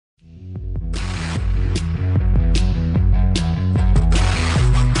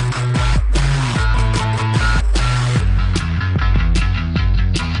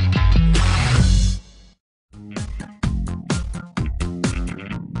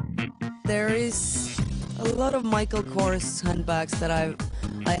there is a lot of Michael Kors handbags that I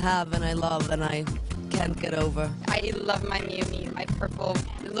have and I love and I can't get over. I love my Miu Miu, my purple.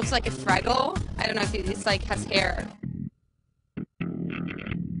 It looks like a Fraggle. I don't know if it's like has hair.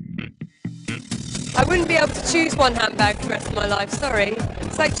 I wouldn't be able to choose one handbag for the rest of my life, sorry.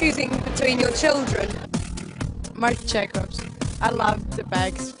 It's like choosing between your children. Marc Jacobs. I love the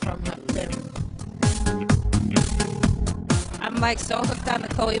bags from them. I'm like so hooked on the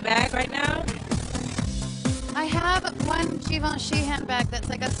Chloe bag right now. I have one Givenchy handbag that's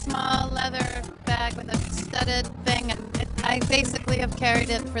like a small leather bag with a studded thing, and I basically have carried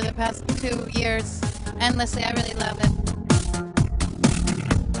it for the past 2 years endlessly. I really love it.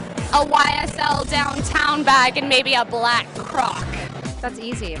 A YSL downtown bag and maybe a black croc. That's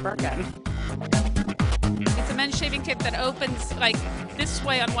easy, a Birkin. It's a men's shaving kit that opens like this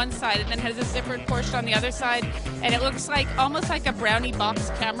way on one side and then has a zippered portion on the other side, and it looks like almost like a brownie box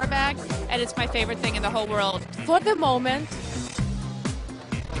camera bag, and it's my favorite thing in the whole world. For the moment,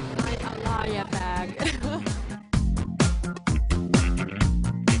 my Alaya bag.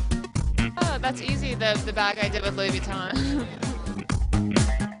 Oh, that's easy, the bag I did with Louis Vuitton.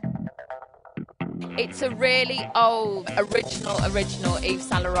 It's a really old, original Yves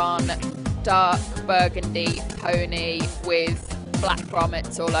Saint Laurent dark burgundy pony with black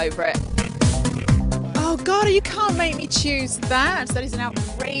grommets all over it. Oh God, you can't make me choose that. That is an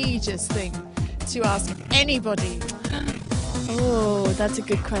outrageous thing to ask anybody. Oh, that's a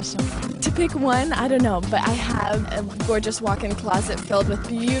good question. To pick one, I don't know, but I have a gorgeous walk-in closet filled with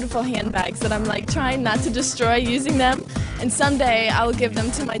beautiful handbags that I'm like trying not to destroy using them. And someday I will give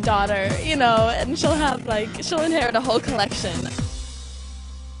them to my daughter, you know, and she'll inherit a whole collection.